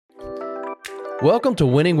Welcome to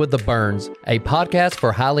Winning with the Burns, a podcast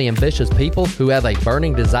for highly ambitious people who have a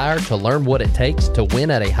burning desire to learn what it takes to win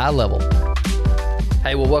at a high level.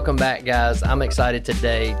 Hey, well, welcome back, guys. I'm excited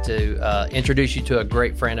today to introduce you to a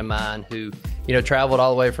great friend of mine who, traveled all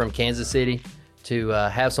the way from Kansas City to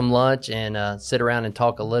have some lunch and sit around and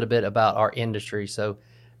talk a little bit about our industry. So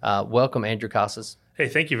welcome, Andrew Kostus. Hey,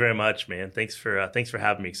 thank you very much, man. Thanks for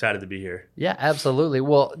having me. Excited to be here. Yeah, absolutely.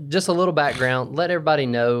 Well, just a little background. Let everybody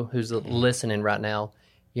know who's listening right now,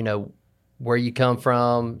 where you come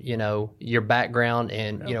from, your background,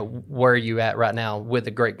 and, where you at right now with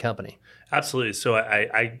a great company. Absolutely. So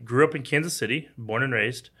I grew up in Kansas City, born and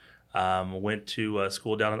raised. Went to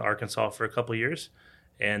school down in Arkansas for a couple of years.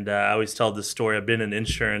 And I always tell this story. I've been in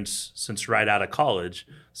insurance since right out of college.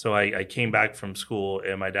 So I came back from school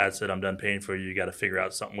and my dad said, I'm done paying for you. You got to figure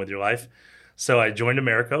out something with your life. So I joined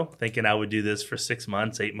Americo thinking I would do this for 6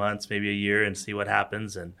 months, 8 months, maybe a year and see what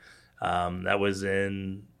happens. And that was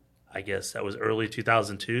early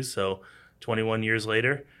 2002. So 21 years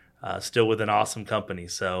later, still with an awesome company.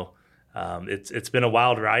 So it's been a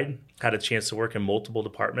wild ride. Had a chance to work in multiple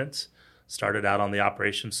departments. Started out on the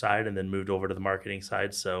operations side and then moved over to the marketing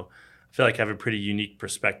side. So I feel like I have a pretty unique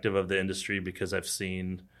perspective of the industry because I've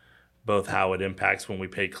seen both how it impacts when we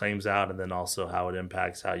pay claims out and then also how it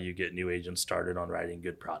impacts how you get new agents started on writing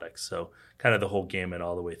good products. So kind of the whole gamut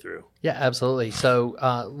all the way through. Yeah, absolutely. So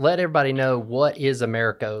let everybody know, what is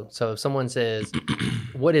Americo? So if someone says,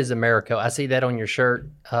 what is Americo? I see that on your shirt.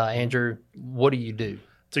 Andrew, what do you do?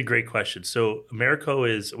 It's a great question. So Americo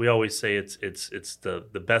is, we always say it's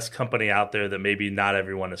the best company out there that maybe not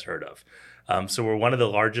everyone has heard of. So we're one of the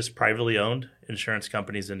largest privately owned insurance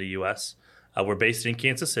companies in the U.S. We're based in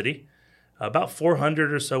Kansas City, about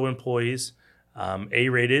 400 or so employees,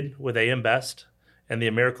 A-rated with AM Best, and the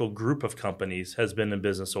Americo group of companies has been in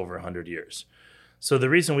business over 100 years. So the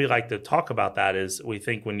reason we like to talk about that is we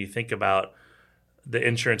think when you think about the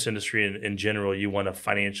insurance industry in general, you want a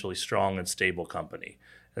financially strong and stable company.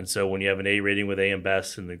 And so when you have an A rating with AM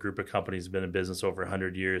Best and the group of companies been in business over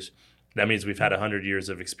 100 years, that means we've had 100 years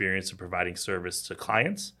of experience of providing service to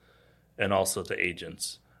clients and also to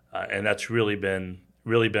agents. And that's really been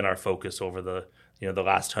our focus over the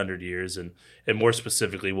last 100 years. And more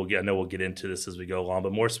specifically, I know we'll get into this as we go along,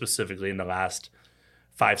 but more specifically in the last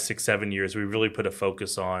 5, 6, 7 years, we really put a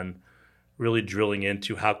focus on really drilling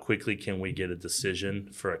into how quickly can we get a decision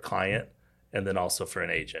for a client and then also for an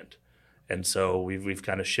agent. And so we've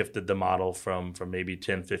kind of shifted the model from maybe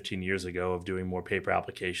 10, 15 years ago of doing more paper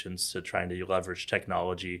applications to trying to leverage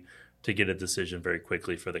technology to get a decision very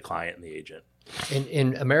quickly for the client and the agent.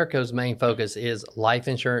 And Americo's main focus is life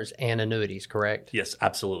insurance and annuities, correct? Yes,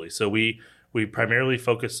 absolutely. So we primarily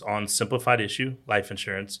focus on simplified issue, life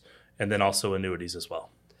insurance, and then also annuities as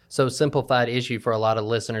well. So simplified issue, for a lot of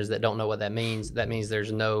listeners that don't know what that means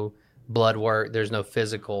there's no blood work, there's no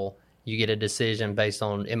physical. You get a decision based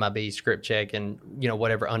on MIB, script check, and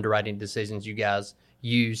whatever underwriting decisions you guys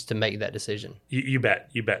use to make that decision. You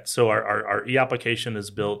bet. So our e-application is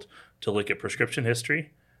built to look at prescription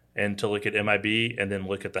history and to look at MIB and then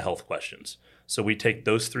look at the health questions. So we take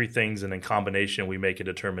those three things and in combination, we make a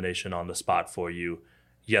determination on the spot for you,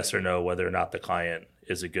 yes or no, whether or not the client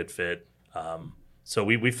is a good fit. So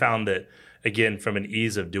we found that, again, from an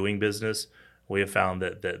ease of doing business, we have found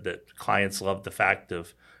that clients love the fact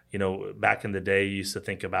of, back in the day, you used to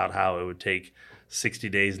think about how it would take 60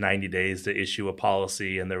 days, 90 days to issue a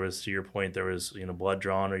policy. And there was, to your point, blood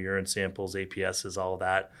drawn or urine samples, APSs, all of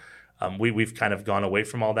that. We've kind of gone away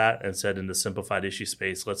from all that and said in the simplified issue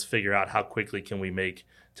space, let's figure out how quickly can we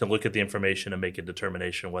look at the information and make a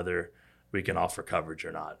determination whether we can offer coverage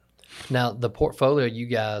or not. Now, the portfolio you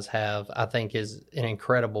guys have, I think, is an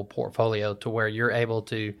incredible portfolio to where you're able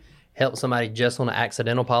to help somebody just on an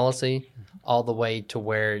accidental policy all the way to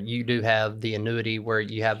where you do have the annuity where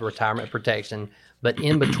you have retirement protection. But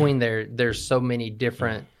in between there's so many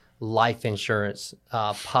different life insurance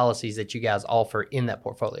policies that you guys offer in that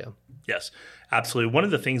portfolio. Yes, absolutely. One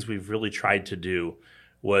of the things we've really tried to do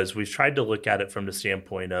was we've tried to look at it from the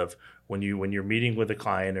standpoint of when you're meeting with a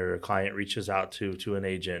client or a client reaches out to an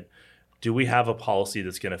agent, do we have a policy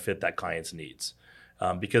that's going to fit that client's needs?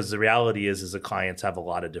 Because the reality is the clients have a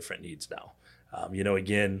lot of different needs now.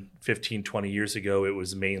 Again, 15, 20 years ago, it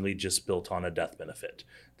was mainly just built on a death benefit.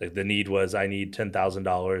 The need was, I need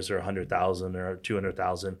 $10,000 or $100,000 or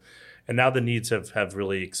 $200,000. And now the needs have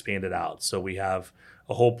really expanded out. So we have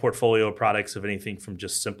a whole portfolio of products of anything from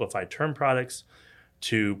just simplified term products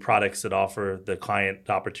to products that offer the client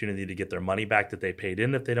the opportunity to get their money back that they paid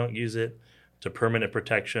in if they don't use it, to permanent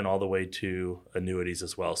protection, all the way to annuities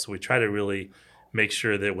as well. So we try to really make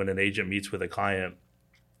sure that when an agent meets with a client,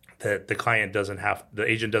 that the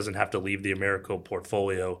agent doesn't have to leave the Americo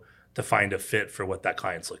portfolio to find a fit for what that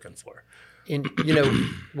client's looking for. And,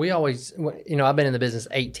 we always, I've been in the business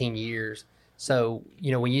 18 years. So,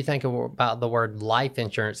 when you think about the word life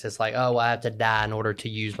insurance, it's like, oh, I have to die in order to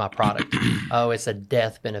use my product. Oh, it's a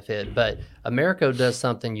death benefit. But Americo does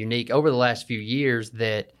something unique over the last few years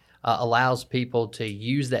that allows people to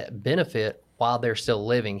use that benefit while they're still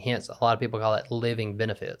living. Hence, a lot of people call it living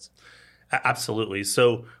benefits. Absolutely.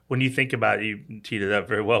 So when you think about, you teed it up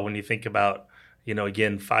very well, when you think about,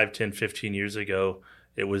 again, 5, 10, 15 years ago,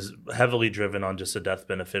 it was heavily driven on just a death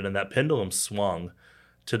benefit, and that pendulum swung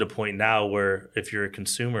to the point now where if you're a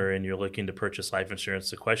consumer and you're looking to purchase life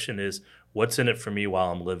insurance, the question is, what's in it for me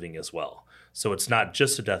while I'm living as well? So it's not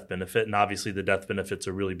just a death benefit, and obviously the death benefit's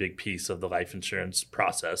a really big piece of the life insurance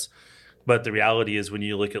process. But the reality is when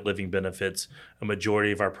you look at living benefits, a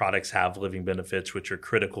majority of our products have living benefits, which are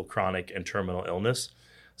critical, chronic, and terminal illness.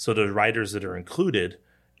 So the riders that are included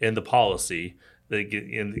in the policy,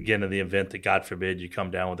 in the event that, God forbid, you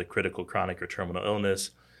come down with a critical, chronic, or terminal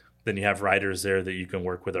illness, then you have riders there that you can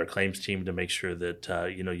work with our claims team to make sure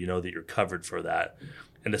that you know that you're covered for that.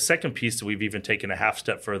 And the second piece that we've even taken a half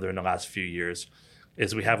step further in the last few years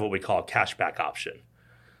is we have what we call a cashback option.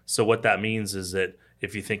 So what that means is that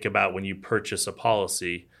if you think about when you purchase a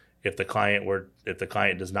policy, if the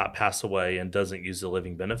client does not pass away and doesn't use the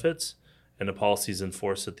living benefits, and the policy is in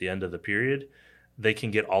force at the end of the period, they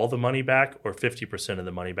can get all the money back or 50% of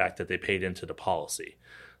the money back that they paid into the policy.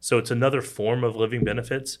 So it's another form of living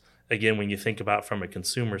benefits. Again, when you think about from a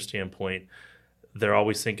consumer standpoint, they're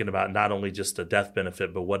always thinking about not only just the death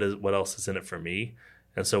benefit, but what else is in it for me.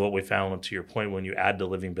 And so what we found, to your point, when you add the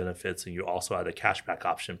living benefits and you also add a cashback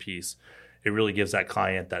option piece, it really gives that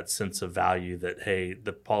client that sense of value that, hey,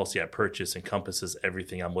 the policy I purchase encompasses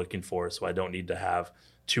everything I'm looking for, so I don't need to have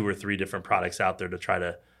 2 or 3 different products out there to try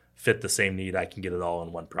to fit the same need. I can get it all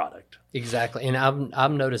in one product. Exactly. And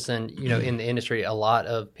I'm noticing, in the industry, a lot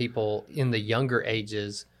of people in the younger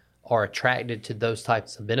ages are attracted to those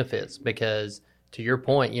types of benefits because, to your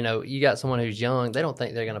point, you got someone who's young, they don't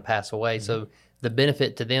think they're going to pass away. Mm-hmm. So the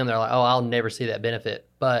benefit to them, they're like, oh, I'll never see that benefit.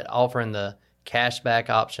 But offering the cashback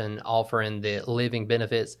option, offering the living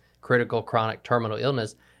benefits, critical, chronic, terminal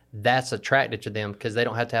illness, that's attractive to them because they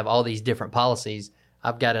don't have to have all these different policies.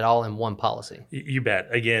 I've got it all in one policy. You bet.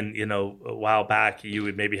 Again, a while back, you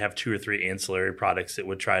would maybe have 2 or 3 ancillary products that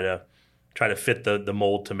would try to fit the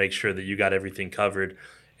mold to make sure that you got everything covered.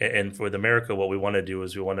 And for America, what we want to do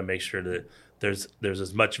is we want to make sure that there's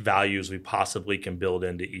as much value as we possibly can build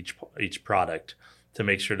into each product to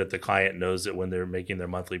make sure that the client knows that when they're making their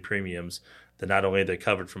monthly premiums, that not only are they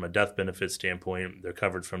covered from a death benefit standpoint, they're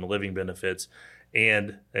covered from the living benefits.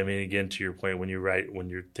 And I mean, again, to your point, when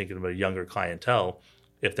you're thinking about a younger clientele,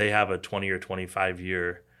 if they have a 20 or 25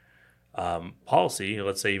 year policy,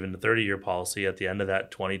 let's say even a 30-year policy, at the end of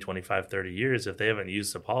that 20, 25, 30 years, if they haven't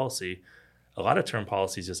used the policy, a lot of term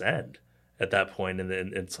policies just end at that point. And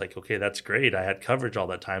then it's like, okay, that's great. I had coverage all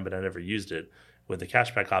that time, but I never used it. With the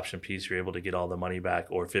cashback option piece, you're able to get all the money back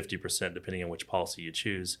or 50%, depending on which policy you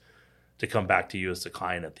choose, to come back to you as the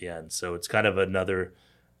client at the end. So it's kind of another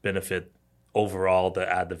benefit overall to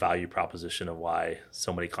add the value proposition of why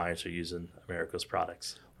so many clients are using Americo's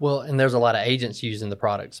products. Well, and there's a lot of agents using the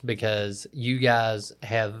products because you guys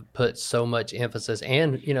have put so much emphasis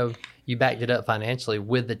and, you backed it up financially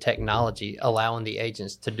with the technology, allowing the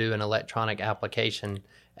agents to do an electronic application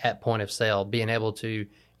at point of sale, being able to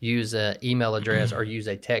use an email address or use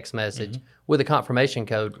a text message with a confirmation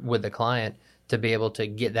code with the client to be able to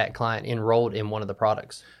get that client enrolled in one of the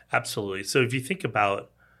products. Absolutely. So if you think about,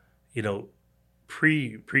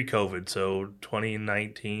 pre-COVID, so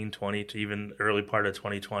 2019, 20 to even early part of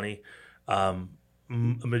 2020, a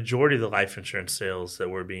majority of the life insurance sales that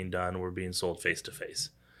were being done were being sold face-to-face.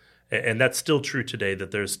 And that's still true today,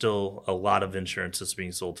 that there's still a lot of insurance that's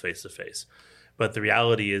being sold face-to-face. But the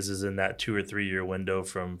reality is in that 2 or 3 year window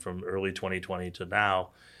from early 2020 to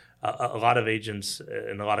now, a lot of agents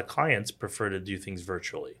and a lot of clients prefer to do things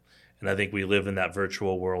virtually. And I think we live in that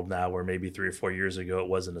virtual world now where maybe 3 or 4 years ago it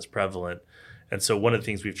wasn't as prevalent. And so one of the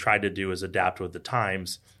things we've tried to do is adapt with the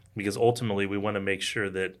times, because ultimately we want to make sure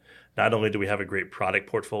that not only do we have a great product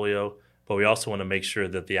portfolio, but we also want to make sure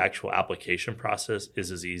that the actual application process is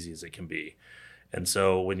as easy as it can be. And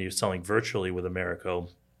so when you're selling virtually with Americo,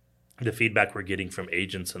 the feedback we're getting from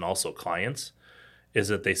agents and also clients is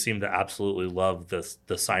that they seem to absolutely love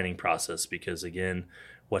the signing process, because again,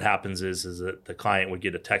 what happens is that the client would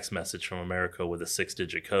get a text message from Americo with a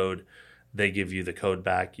 6-digit code. They give you the code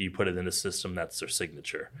back, you put it in the system, that's their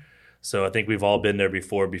signature. So I think we've all been there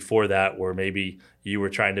before that, where maybe you were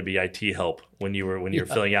trying to be IT help when you were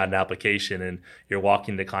filling out an application, and you're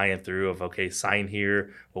walking the client through of, okay, sign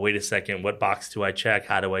here. Well, wait a second, what box do I check?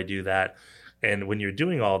 How do I do that? And when you're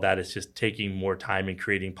doing all that, it's just taking more time and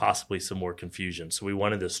creating possibly some more confusion. So we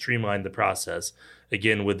wanted to streamline the process,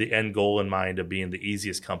 again, with the end goal in mind of being the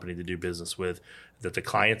easiest company to do business with, that the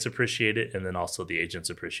clients appreciate it, and then also the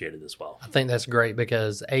agents appreciate it as well. I think that's great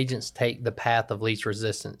because agents take the path of least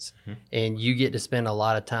resistance, and you get to spend a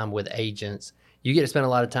lot of time with agents. You get to spend a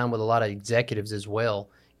lot of time with a lot of executives as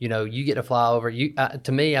well. You know, you get to fly over.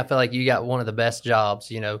 To me, I feel like you got one of the best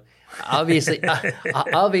jobs. You know, obviously,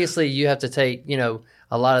 obviously, you have to take a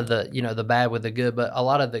lot of the bad with the good, but a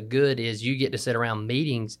lot of the good is you get to sit around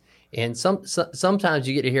meetings. And sometimes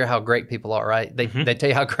you get to hear how great people are, right? They tell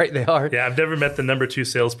you how great they are. Yeah, I've never met the number 2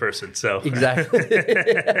 salesperson, so. Exactly.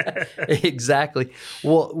 Exactly.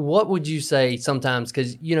 Well, what would you say sometimes,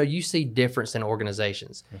 because, you see difference in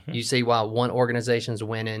organizations. You see why one organization's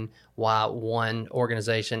winning, why one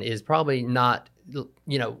organization is probably not,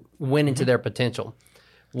 winning to their potential.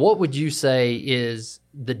 What would you say is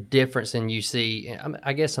the difference in you see,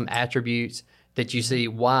 I guess, some attributes that you see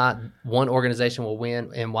why one organization will win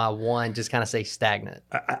and why one just kind of stay stagnant?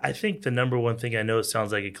 I think the number one thing, I know it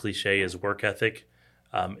sounds like a cliche, is work ethic.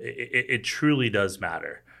 It truly does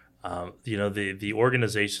matter. The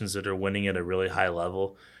organizations that are winning at a really high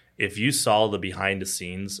level, if you saw the behind the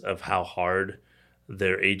scenes of how hard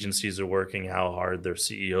their agencies are working, how hard their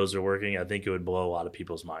CEOs are working, I think it would blow a lot of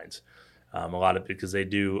people's minds. Because they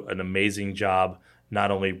do an amazing job not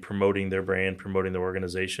only promoting their brand, promoting their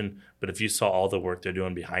organization, but if you saw all the work they're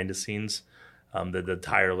doing behind the scenes, the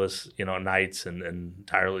tireless, nights and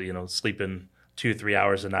tireless, sleeping 2-3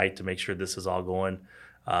 hours a night to make sure this is all going,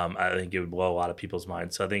 I think it would blow a lot of people's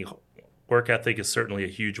minds. So I think work ethic is certainly a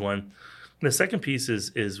huge one. And the second piece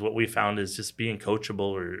is what we found is just being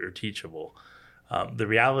coachable or teachable. The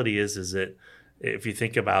reality is that if you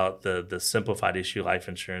think about the simplified issue life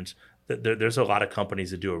insurance, there's a lot of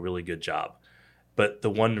companies that do a really good job. But the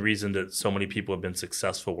one reason that so many people have been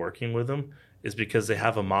successful working with them is because they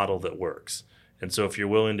have a model that works. And so if you're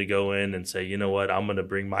willing to go in and say, you know what, I'm going to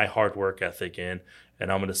bring my hard work ethic in,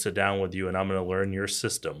 and I'm going to sit down with you and I'm going to learn your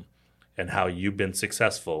system and how you've been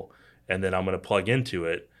successful, and then I'm going to plug into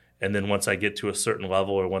it. And then once I get to a certain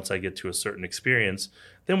level or once I get to a certain experience,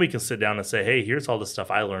 then we can sit down and say, hey, here's all the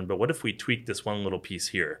stuff I learned, but what if we tweak this one little piece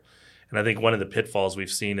here? And I think one of the pitfalls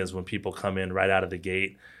we've seen is when people come in right out of the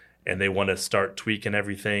gate and they want to start tweaking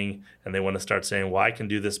everything, and they want to start saying, well, I can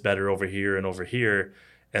do this better over here and over here.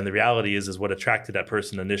 And the reality is what attracted that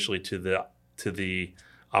person initially to the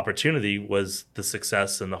opportunity was the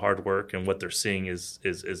success and the hard work, and what they're seeing is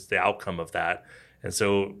the outcome of that. And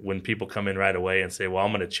so when people come in right away and say, well,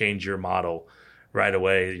 I'm going to change your model right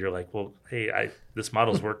away, you're like, well, hey, this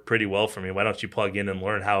model's worked pretty well for me. Why don't you plug in and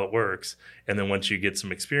learn how it works? And then once you get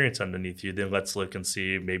some experience underneath you, then let's look and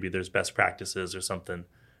see maybe there's best practices or something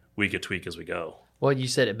we could tweak as we go. Well, you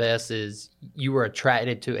said it best, is you were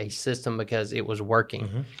attracted to a system because it was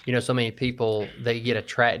working. So many people, they get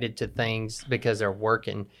attracted to things because they're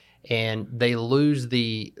working, and they lose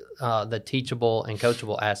the teachable and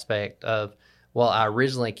coachable aspect of, well, I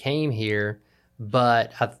originally came here,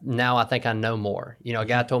 but now I think I know more. A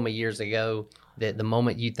guy told me years ago that the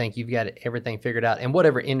moment you think you've got everything figured out in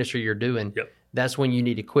whatever industry you're doing, that's when you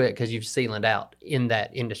need to quit, because you've ceilinged out in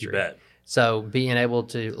that industry. You bet. So being able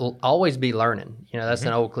to always be learning, that's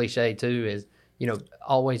an old cliche too, is,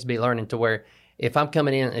 always be learning, to where if I'm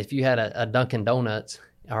coming in, if you had a Dunkin' Donuts,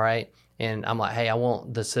 all right, and I'm like, hey, I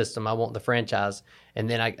want the system, I want the franchise, and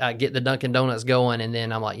then I get the Dunkin' Donuts going, and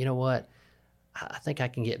then I'm like, you know what? I think I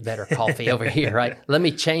can get better coffee over here, right? Let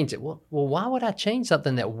me change it. Well, why would I change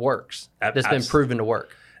something that works, that's been proven to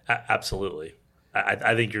work? Absolutely.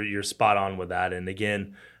 I think you're spot on with that. And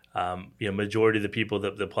again, majority of the people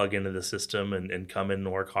that plug into the system and come in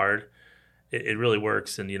and work hard, it really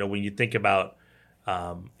works. And, when you think about,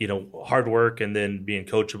 hard work and then being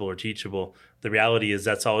coachable or teachable, the reality is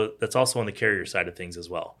that's also on the carrier side of things as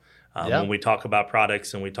well. When we talk about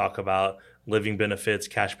products and we talk about living benefits,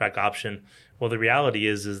 cashback option, well, the reality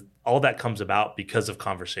is all that comes about because of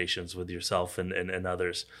conversations with yourself and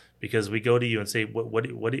others, because we go to you and say, what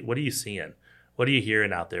are you seeing? What are you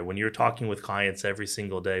hearing out there? When you're talking with clients every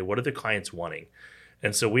single day, what are the clients wanting?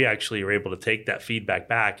 And so we actually are able to take that feedback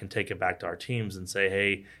back and take it back to our teams and say,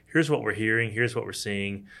 hey, here's what we're hearing. Here's what we're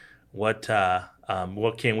seeing. What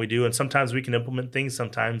can we do? And sometimes we can implement things.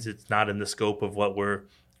 Sometimes it's not in the scope of what we're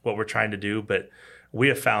trying to do. But we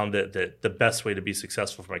have found that the best way to be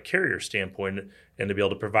successful from a carrier standpoint and to be able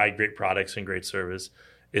to provide great products and great service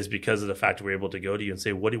is because of the fact that we're able to go to you and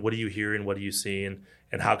say, what are you hearing? What are you seeing?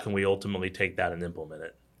 And how can we ultimately take that and implement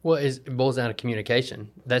it? Well, it boils down to communication.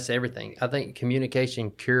 That's everything. I think communication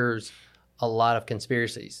cures a lot of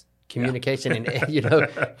conspiracies. Communication and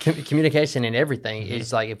communication and everything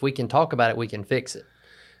is like, if we can talk about it, we can fix it.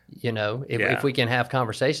 If we can have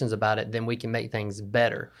conversations about it, then we can make things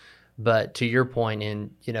better. But to your point,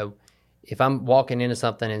 if I'm walking into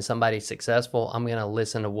something and somebody's successful, I'm going to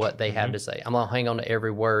listen to what they have to say. I'm going to hang on to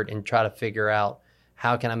every word and try to figure out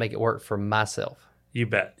how can I make it work for myself. You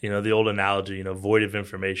bet. The old analogy, void of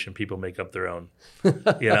information, people make up their own,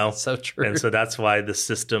 So true. And so that's why the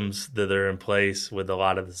systems that are in place with a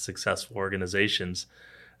lot of the successful organizations,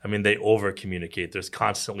 they over communicate. There's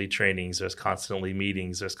constantly trainings, there's constantly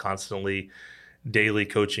meetings, there's constantly daily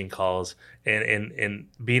coaching calls, and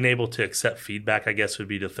being able to accept feedback, I guess, would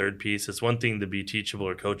be the third piece. It's one thing to be teachable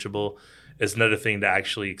or coachable. It's another thing to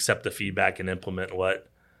actually accept the feedback and implement what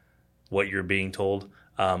you're being told.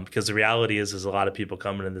 Because the reality is a lot of people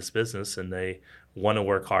come into this business and they want to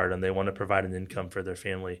work hard and they want to provide an income for their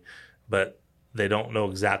family, but they don't know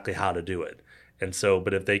exactly how to do it. And so,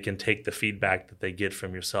 but if they can take the feedback that they get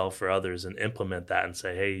from yourself or others and implement that and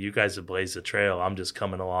say, hey, you guys have blazed the trail. I'm just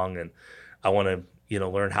coming along and I want to,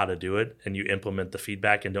 learn how to do it. And you implement the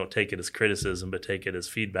feedback and don't take it as criticism, but take it as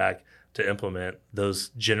feedback to implement those,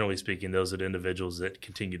 generally speaking, those are the individuals that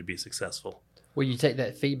continue to be successful. Well, you take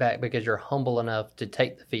that feedback because you're humble enough to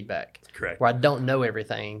take the feedback. Correct. Where I don't know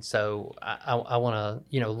everything, so I want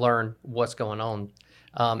to learn what's going on.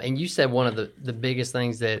 And you said one of the biggest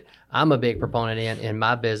things that I'm a big proponent in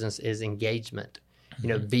my business is engagement.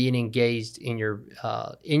 Being engaged in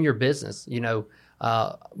your business.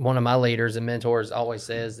 One of my leaders and mentors always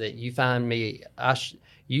says that you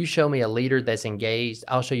show me a leader that's engaged,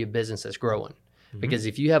 I'll show you a business that's growing. Because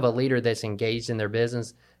if you have a leader that's engaged in their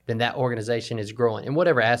business, then that organization is growing in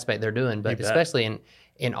whatever aspect they're doing. But especially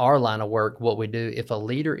in our line of work, what we do, if a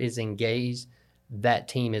leader is engaged, that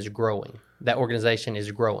team is growing. That organization is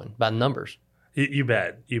growing by numbers. You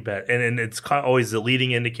bet. And it's always the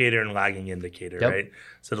leading indicator and lagging indicator, right?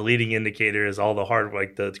 So the leading indicator is all the hard,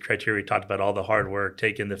 like the criteria we talked about, all the hard work,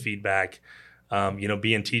 taking the feedback,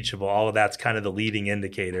 being teachable. All of that's kind of the leading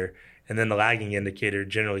indicator. And then the lagging indicator,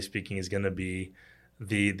 generally speaking, is going to be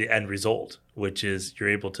the end result, which is you're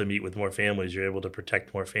able to meet with more families, you're able to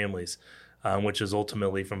protect more families, which is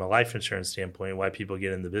ultimately, from a life insurance standpoint, why people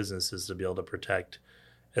get in the business is to be able to protect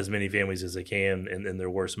as many families as they can in their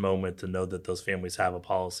worst moment, to know that those families have a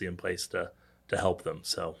policy in place to help them.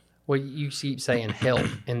 So, well, you keep saying help,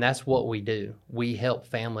 and that's what we do. We help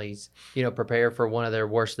families, prepare for one of their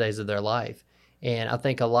worst days of their life. And I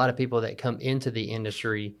think a lot of people that come into the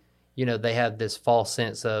industry, they have this false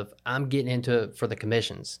sense of, I'm getting into it for the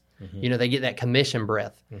commissions. They get that commission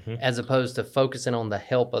breath as opposed to focusing on the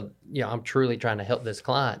help of, I'm truly trying to help this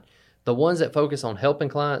client. The ones that focus on helping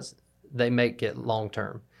clients, they make it long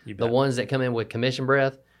term. The ones that come in with commission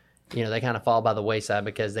breath, they kind of fall by the wayside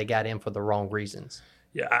because they got in for the wrong reasons.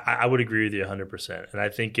 Yeah, I would agree with you 100%. And I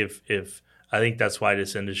think I think that's why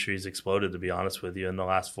this industry has exploded, to be honest with you, in the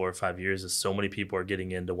last 4 or 5 years, is so many people are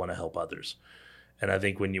getting in to want to help others. And I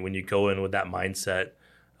think when you go in with that mindset,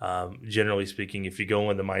 generally speaking, if you go in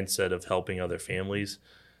with the mindset of helping other families,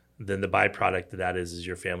 then the byproduct of that is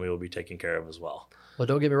your family will be taken care of as well. Well,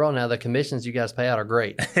 don't get me wrong. Now, the commissions you guys pay out are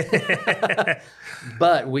great,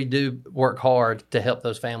 but we do work hard to help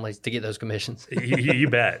those families to get those commissions. you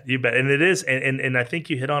bet, and it is, and I think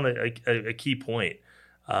you hit on a key point.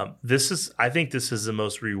 I think this is the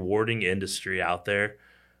most rewarding industry out there,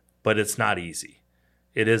 but it's not easy.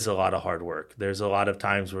 It is a lot of hard work. There's a lot of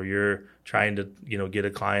times where you're trying to, get a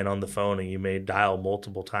client on the phone, and you may dial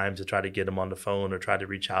multiple times to try to get them on the phone or try to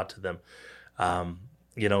reach out to them.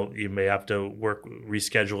 You may have to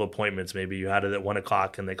reschedule appointments. Maybe you had it at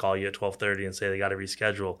 1:00 and they call you at 12:30 and say they got to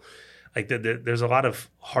reschedule. Like there's a lot of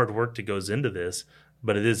hard work that goes into this,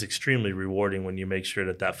 but it is extremely rewarding when you make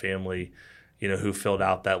sure that family, who filled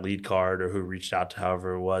out that lead card or who reached out to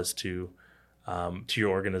however it was to your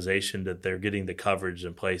organization, that they're getting the coverage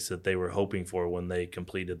in place that they were hoping for when they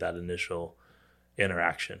completed that initial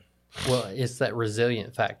interaction. Well, it's that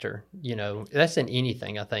resilient factor. That's in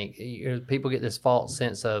anything, I think. People get this false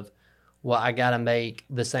sense of, well, I got to make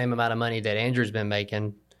the same amount of money that Andrew's been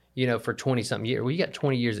making, for 20-something years. Well, you got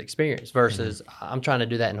 20 years experience versus I'm trying to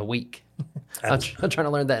do that in a week. I'm trying to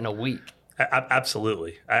learn that in a week.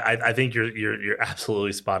 Absolutely. I think you're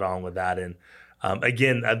absolutely spot on with that. And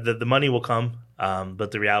again, the money will come,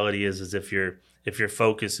 but the reality is if your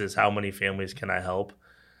focus is how many families can I help,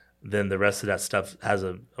 then the rest of that stuff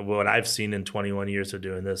what I've seen in 21 years of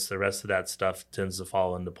doing this, the rest of that stuff tends to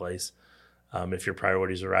fall into place. if your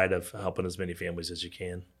priorities are right, of helping as many families as you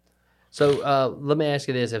can. So let me ask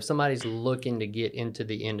you this. If somebody's looking to get into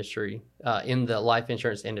the industry, in the life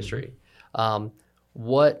insurance industry,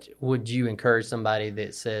 what would you encourage somebody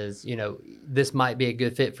that says, this might be a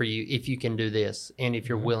good fit for you if you can do this and if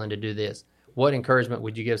you're willing to do this? What encouragement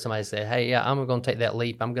would you give somebody to say, hey, yeah, I'm going to take that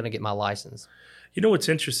leap. I'm going to get my license? What's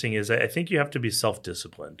interesting is I think you have to be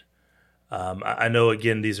self-disciplined. I know,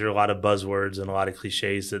 again, these are a lot of buzzwords and a lot of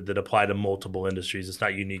cliches that apply to multiple industries. It's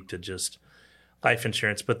not unique to just life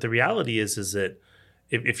insurance. But the reality is that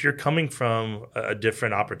if you're coming from a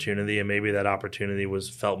different opportunity, and maybe that opportunity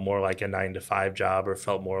felt more like a 9-to-5 job, or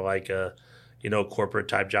felt more like a corporate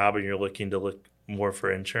type job, and you're looking to look more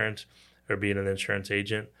for insurance or being an insurance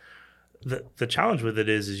agent, the challenge with it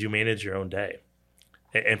is you manage your own day.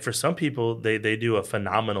 And for some people, they do a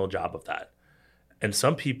phenomenal job of that. And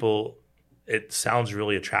some people, it sounds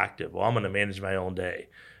really attractive. Well, I'm going to manage my own day.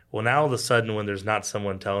 Well, now all of a sudden, when there's not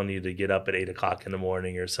someone telling you to get up at 8 o'clock in the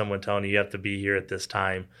morning, or someone telling you have to be here at this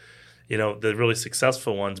time, the really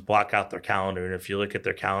successful ones block out their calendar. And if you look at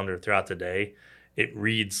their calendar throughout the day, it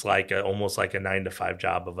reads like almost like a 9-to-5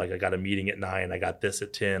 job of like, I got a meeting at 9, I got this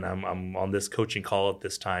at 10, I'm on this coaching call at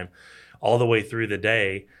this time, all the way through the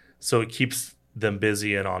day. So it keeps them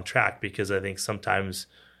busy and on track, because I think sometimes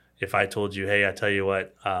if I told you, hey, I tell you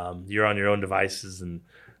what, you're on your own devices and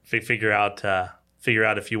figure out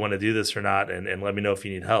if you want to do this or not, and let me know if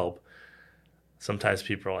you need help. Sometimes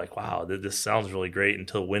people are like, wow, this sounds really great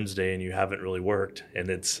until Wednesday and you haven't really worked. And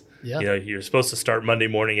it's, you're supposed to start Monday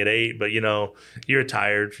morning at 8, but, you're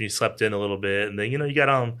tired, you slept in a little bit, and then, you got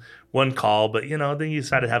on one call, but, then you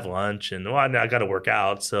decided to have lunch, and, I got to work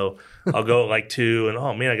out, so I'll go at like 2, and,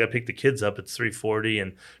 oh, man, I got to pick the kids up. It's 3:40,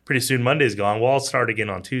 and pretty soon Monday's gone. Well, I'll start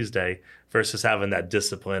again on Tuesday, versus having that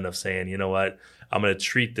discipline of saying, you know what, I'm going to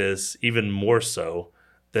treat this even more so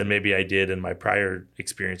than maybe I did in my prior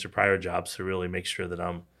experience or prior jobs, to really make sure that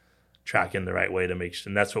I'm tracking the right way to make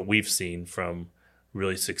sure. And that's what we've seen from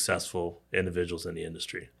really successful individuals in the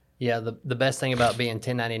industry. Yeah, the best thing about being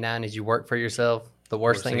 1099 is you work for yourself. The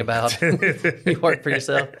worst thing about you work for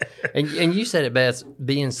yourself. And you said it best,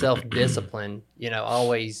 being self-disciplined,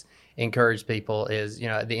 always encourage people is,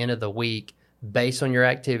 at the end of the week, based on your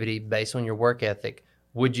activity, based on your work ethic,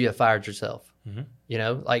 would you have fired yourself? Would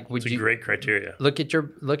it's a great criteria. Look at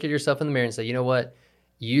yourself in the mirror and say, you know what,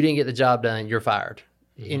 you didn't get the job done, you're fired.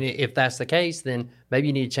 And if that's the case, then maybe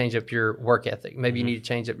you need to change up your work ethic. Maybe you need to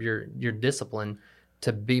change up your discipline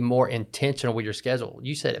to be more intentional with your schedule.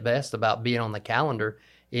 You said it best about being on the calendar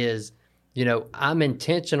is, I'm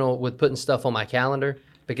intentional with putting stuff on my calendar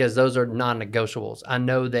because those are non-negotiables. I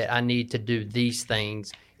know that I need to do these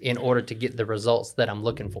things in order to get the results that I'm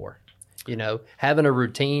looking for. Having a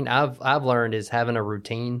routine, I've learned, is having a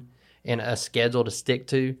routine and a schedule to stick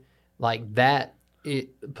to, like that,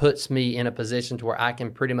 it puts me in a position to where I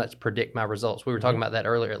can pretty much predict my results. We were talking about that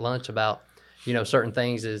earlier at lunch about, certain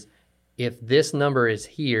things is, if this number is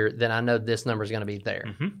here, then I know this number is going to be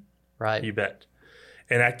there, right? You bet.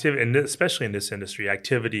 And activity, and especially in this industry,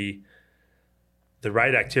 the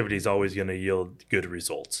right activity is always going to yield good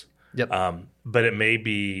results. Yep. But it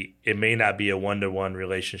may not be a one-to-one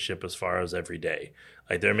relationship as far as every day.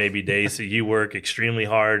 Like there may be days that you work extremely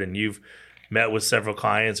hard and you've met with several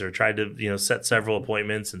clients or tried to, set several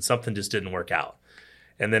appointments and something just didn't work out.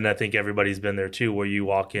 And then I think everybody's been there too, where you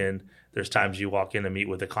walk in, there's times you walk in and meet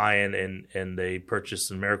with a client and they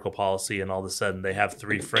purchase an Americo policy, and all of a sudden they have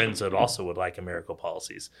 3 friends that also would like Americo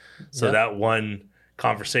policies. So that one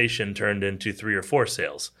conversation turned into 3 or 4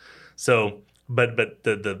 sales. So But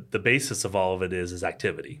the basis of all of it is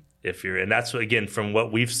activity. And that's, again, from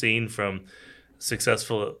what we've seen from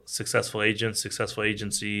successful agents, successful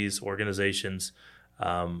agencies, organizations,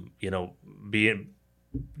 doing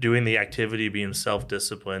the activity, being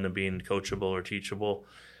self-disciplined, and being coachable or teachable.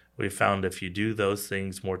 We found if you do those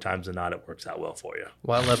things more times than not, it works out well for you.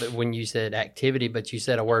 Well, I love it when you said activity, but you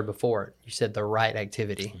said a word before it. You said the right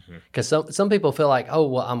activity, because some people feel like, oh,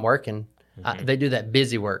 well, I'm working. They do that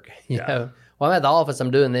busy work, you know. Well, I'm at the office,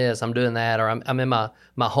 I'm doing this, I'm doing that, or I'm in my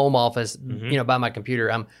home office, by my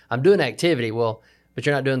computer. I'm doing activity. Well, but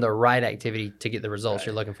you're not doing the right activity to get the results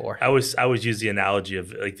you're looking for. I always use the analogy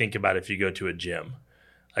of, like, think about if you go to a gym.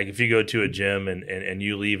 Like if you go to a gym and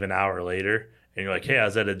you leave an hour later and you're like, hey, I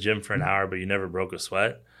was at a gym for an hour, but you never broke a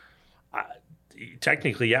sweat.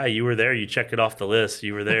 Technically, yeah, you were there. You check it off the list.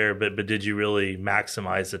 You were there, but did you really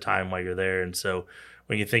maximize the time while you're there? And so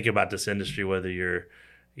when you think about this industry, whether you're,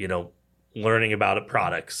 learning about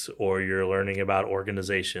products, or you're learning about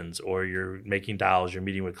organizations, or you're making dials, you're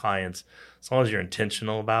meeting with clients, as long as you're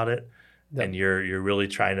intentional about it and you're really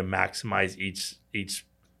trying to maximize each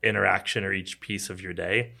interaction or each piece of your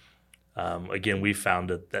day, again, we found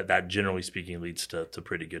that generally speaking leads to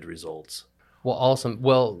pretty good results. Well, awesome.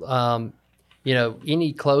 Well,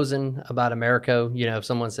 any closing about Americo, if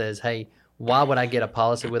someone says, hey, why would I get a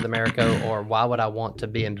policy with Americo, or why would I want to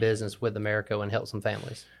be in business with Americo and help some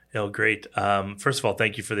families? Great. First of all,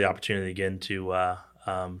 thank you for the opportunity again to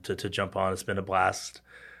jump on. It's been a blast.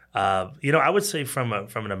 I would say from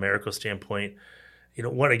an Americo standpoint,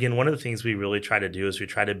 one of the things we really try to do is we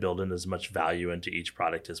try to build in as much value into each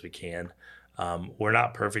product as we can. We're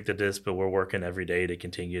not perfect at this, but we're working every day to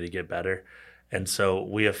continue to get better. And so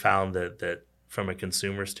we have found that from a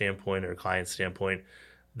consumer standpoint or a client standpoint,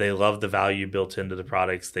 they love the value built into the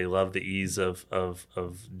products. They love the ease of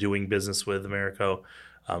doing business with Americo.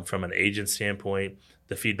 From an agent standpoint,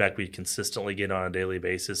 the feedback we consistently get on a daily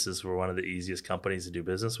basis is we're one of the easiest companies to do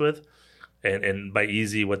business with. And by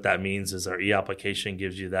easy, what that means is our e-application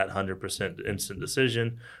gives you that 100% instant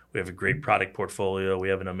decision. We have a great product portfolio. We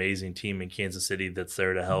have an amazing team in Kansas City that's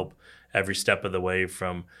there to help every step of the way,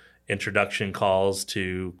 from introduction calls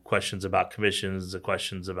to questions about commissions, to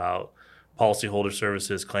questions about policyholder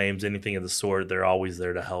services, claims, anything of the sort. They're always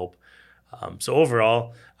there to help. So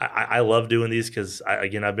overall, I love doing these because, I've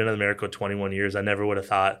been in Americo 21 years. I never would have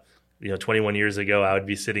thought, 21 years ago, I would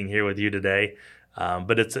be sitting here with you today.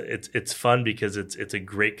 But it's fun because it's a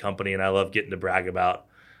great company, and I love getting to brag about.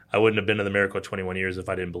 I wouldn't have been in Americo 21 years if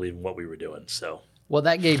I didn't believe in what we were doing. So, well,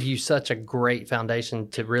 that gave you such a great foundation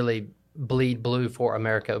to really bleed blue for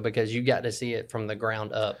Americo, because you got to see it from the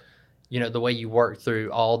ground up. The way you work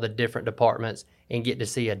through all the different departments and get to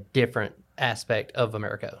see a different aspect of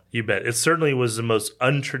Americo. You bet. It certainly was the most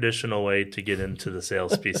untraditional way to get into the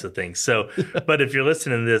sales piece of things. So, but if you're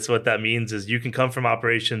listening to this, what that means is you can come from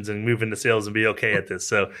operations and move into sales and be okay at this.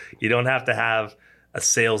 So you don't have to have a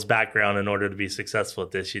sales background in order to be successful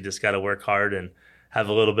at this. You just got to work hard and have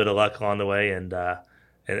a little bit of luck along the way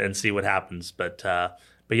and see what happens. But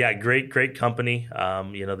yeah, great company.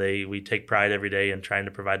 We take pride every day in trying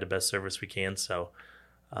to provide the best service we can. So,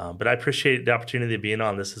 but I appreciate the opportunity of being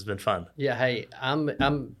on. This has been fun. Yeah. Hey,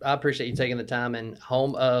 I appreciate you taking the time, and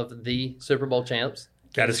home of the Super Bowl champs.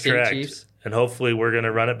 That is correct. Chiefs. And hopefully we're going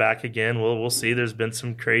to run it back again. We'll see. There's been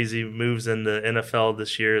some crazy moves in the NFL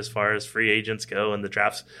this year as far as free agents go, and the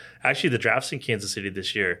drafts. Actually, the draft's in Kansas City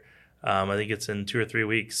this year. I think it's in 2 or 3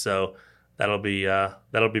 weeks. So that'll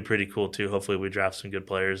be pretty cool too. Hopefully we draft some good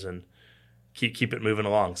players and keep it moving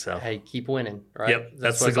along. So hey, keep winning, right? Yep,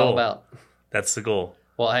 that's what the it's goal. all about. That's the goal.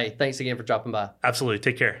 Well, hey, thanks again for dropping by. Absolutely.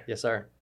 Take care. Yes, sir.